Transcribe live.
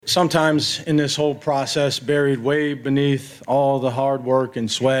sometimes in this whole process, buried way beneath all the hard work and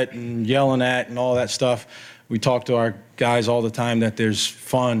sweat and yelling at and all that stuff, we talk to our guys all the time that there's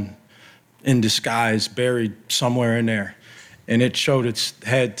fun in disguise buried somewhere in there. And it showed its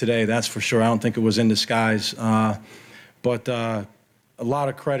head today, that's for sure. I don't think it was in disguise. But a lot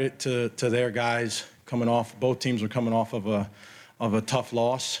of credit to their guys coming off. Both teams were coming off of a tough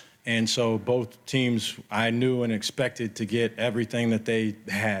loss. And so both teams, I knew and expected to get everything that they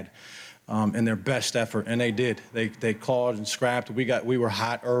had in their best effort, and they did. They clawed and scrapped. We were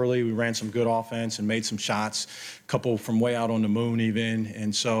hot early. We ran some good offense and made some shots, a couple from way out on the moon even.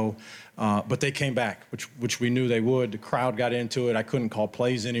 And so, but they came back, which we knew they would. The crowd got into it. I couldn't call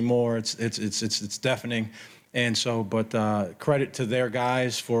plays anymore. It's deafening. And so, but credit to their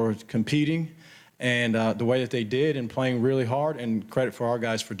guys for competing and the way that they did and playing really hard, and credit for our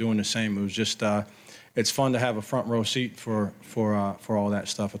guys for doing the same. It was just, it's fun to have a front row seat for all that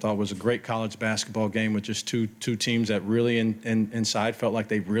stuff. I thought it was a great college basketball game with just two teams that really inside felt like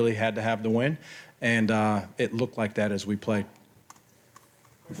they really had to have the win, and it looked like that as we played.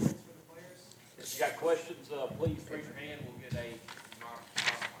 Questions for the players? If you got questions, please raise your hand. We'll get a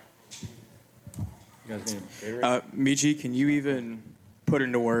You guys need a Michi, can you even put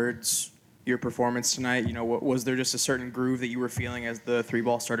into words your performance tonight? You know, was there just a certain groove that you were feeling as the three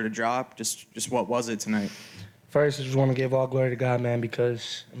ball started to drop? Just what was it tonight? First, I just want to give all glory to God, man,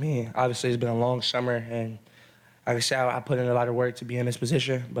 because, I mean, obviously it's been a long summer, and like I said, I put in a lot of work to be in this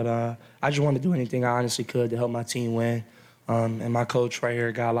position, but I just wanted to do anything I honestly could to help my team win. And my coach right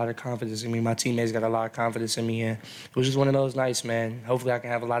here got a lot of confidence in me. My teammates got a lot of confidence in me. And it was just one of those nights, man. Hopefully I can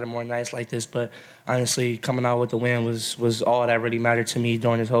have a lot of more nights like this. But honestly, coming out with the win was all that really mattered to me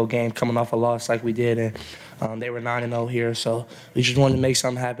during this whole game, coming off a loss like we did. And they were 9-0 here. So we just wanted to make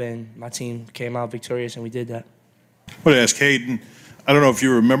something happen. My team came out victorious, and we did that. I want to ask Hayden, I don't know if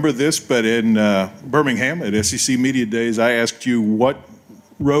you remember this, but in Birmingham at SEC Media Days, I asked you what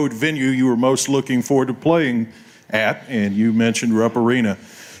road venue you were most looking forward to playing at, and you mentioned Rupp Arena.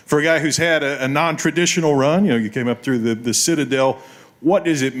 For a guy who's had a non-traditional run, you came up through the Citadel, what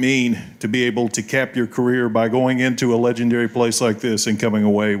does it mean to be able to cap your career by going into a legendary place like this and coming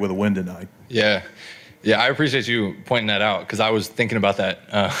away with a win tonight? Yeah, I appreciate you pointing that out, because I was thinking about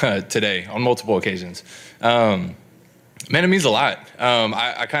that today on multiple occasions. Man, it means a lot.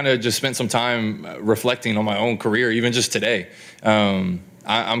 I kind of just spent some time reflecting on my own career, even just today.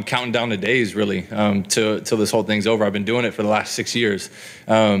 I'm counting down the days, really, till this whole thing's over. I've been doing it for the last 6 years.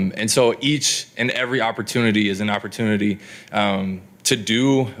 And so each and every opportunity is an opportunity to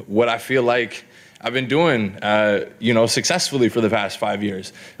do what I feel like I've been doing, successfully for the past 5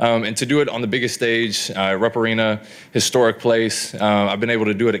 years. And to do it on the biggest stage, Rupp Arena, historic place. I've been able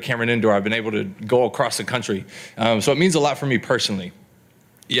to do it at Cameron Indoor. I've been able to go across the country. So it means a lot for me personally.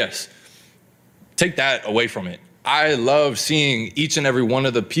 Yes. Take that away from it. I love seeing each and every one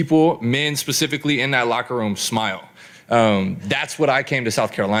of the people, men specifically, in that locker room smile. That's what I came to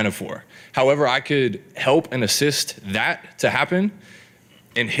South Carolina for. However, I could help and assist that to happen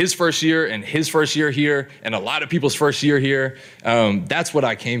in his first year and his first year here and a lot of people's first year here. That's what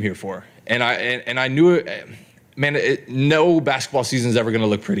I came here for. And I knew it, man, no basketball season is ever going to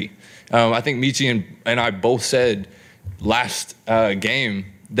look pretty. I think Michi and I both said last game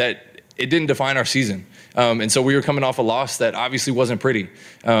that it didn't define our season. And so we were coming off a loss that obviously wasn't pretty.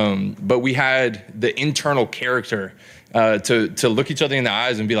 But we had the internal character to look each other in the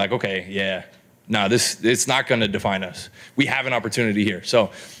eyes and be like, okay, yeah, no, it's not going to define us. We have an opportunity here.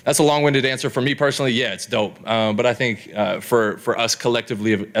 So that's a long-winded answer. For me personally, yeah, it's dope. But I think for us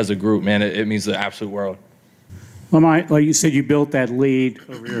collectively as a group, man, it means the absolute world. Well, like you said, you built that lead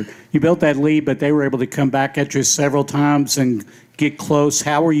over here. You built that lead, but they were able to come back at you several times and get close.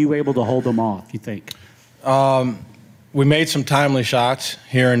 How were you able to hold them off, you think? We made some timely shots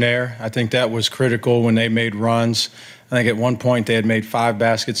here and there. I think that was critical when they made runs. I think at one point they had made 5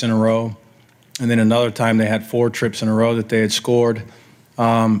 baskets in a row, and then another time they had 4 trips in a row that they had scored.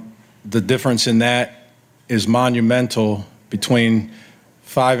 The difference in that is monumental between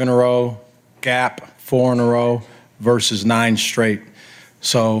 5 in a row, gap, 4 in a row, versus 9 straight.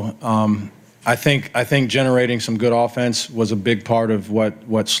 So I think generating some good offense was a big part of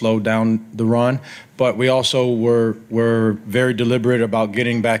what slowed down the run. But we also were very deliberate about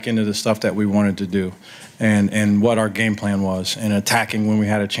getting back into the stuff that we wanted to do and what our game plan was, and attacking when we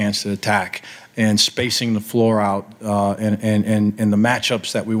had a chance to attack, and spacing the floor out and the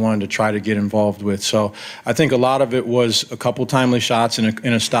matchups that we wanted to try to get involved with. So I think a lot of it was a couple timely shots and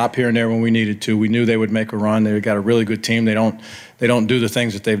a stop here and there when we needed to. We knew they would make a run. They got a really good team. They don't do the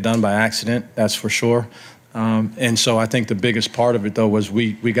things that they've done by accident, that's for sure. And so I think the biggest part of it, though, was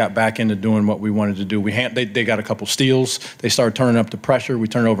we got back into doing what we wanted to do. They got a couple steals. They started turning up the pressure. We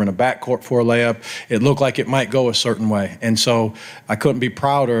turned over in the backcourt for a layup. It looked like it might go a certain way. And so I couldn't be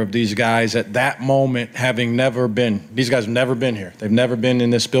prouder of these guys at that moment, having never been. These guys have never been here. They've never been in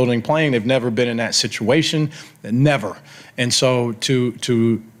this building playing. They've never been in that situation. Never. And so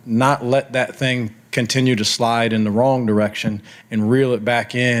to not let that thing continue to slide in the wrong direction and reel it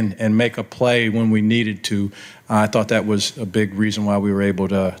back in and make a play when we needed to, I thought that was a big reason why we were able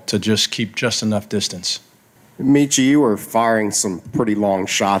to just keep just enough distance. Michi, you were firing some pretty long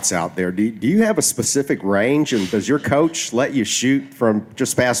shots out there. Do you have a specific range, and does your coach let you shoot from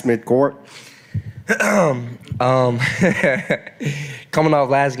just past midcourt? Coming off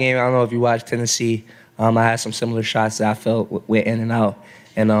last game, I don't know if you watched Tennessee. I had some similar shots that I felt went in and out.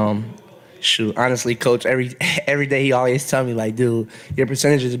 And shoot, honestly, coach, every day he always tell me, like, dude, your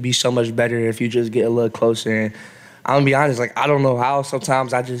percentages would be so much better if you just get a little closer. And I'm gonna be honest, like, I don't know how.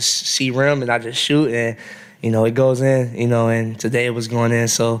 Sometimes I just see rim and I just shoot, and it goes in. And today it was going in.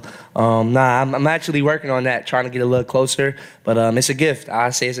 So I'm actually working on that, trying to get a little closer. But it's a gift. I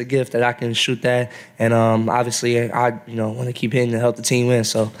say it's a gift that I can shoot that. And obviously I want to keep hitting to help the team win.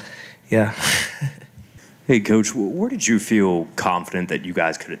 So yeah. Hey, Coach, where did you feel confident that you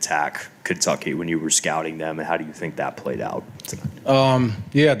guys could attack Kentucky when you were scouting them, and how do you think that played out?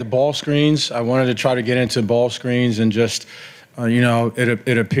 Yeah, the ball screens. I wanted to try to get into ball screens, and just,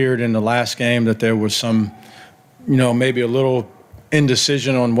 it appeared in the last game that there was some, maybe a little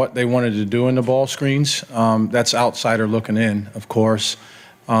indecision on what they wanted to do in the ball screens. That's outsider looking in, of course.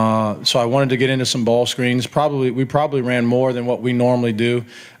 So I wanted to get into some ball screens. We probably ran more than what we normally do.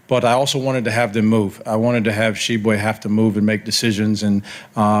 But I also wanted to have them move. I wanted to have Sheboy have to move and make decisions, and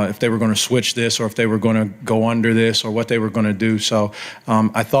if they were going to switch this, or if they were going to go under this, or what they were going to do. So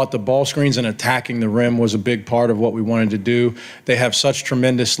I thought the ball screens and attacking the rim was a big part of what we wanted to do. They have such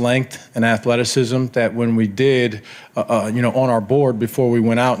tremendous length and athleticism that when we did, on our board before we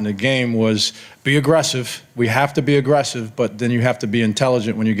went out in the game was be aggressive. We have to be aggressive, but then you have to be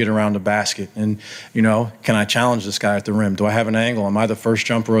intelligent when you get around the basket. And, can I challenge this guy at the rim? Do I have an angle? Am I the first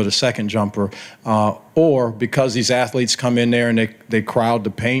jumper or the second jumper? Or because these athletes come in there and they crowd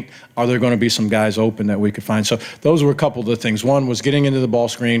the paint, are there going to be some guys open that we could find? So those were a couple of the things. One was getting into the ball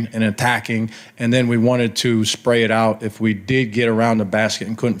screen and attacking, and then we wanted to spray it out. If we did get around the basket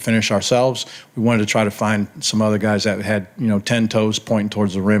and couldn't finish ourselves, we wanted to try to find some other guys that had, 10 toes pointing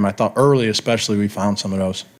towards the rim. I thought early especially we found some of those.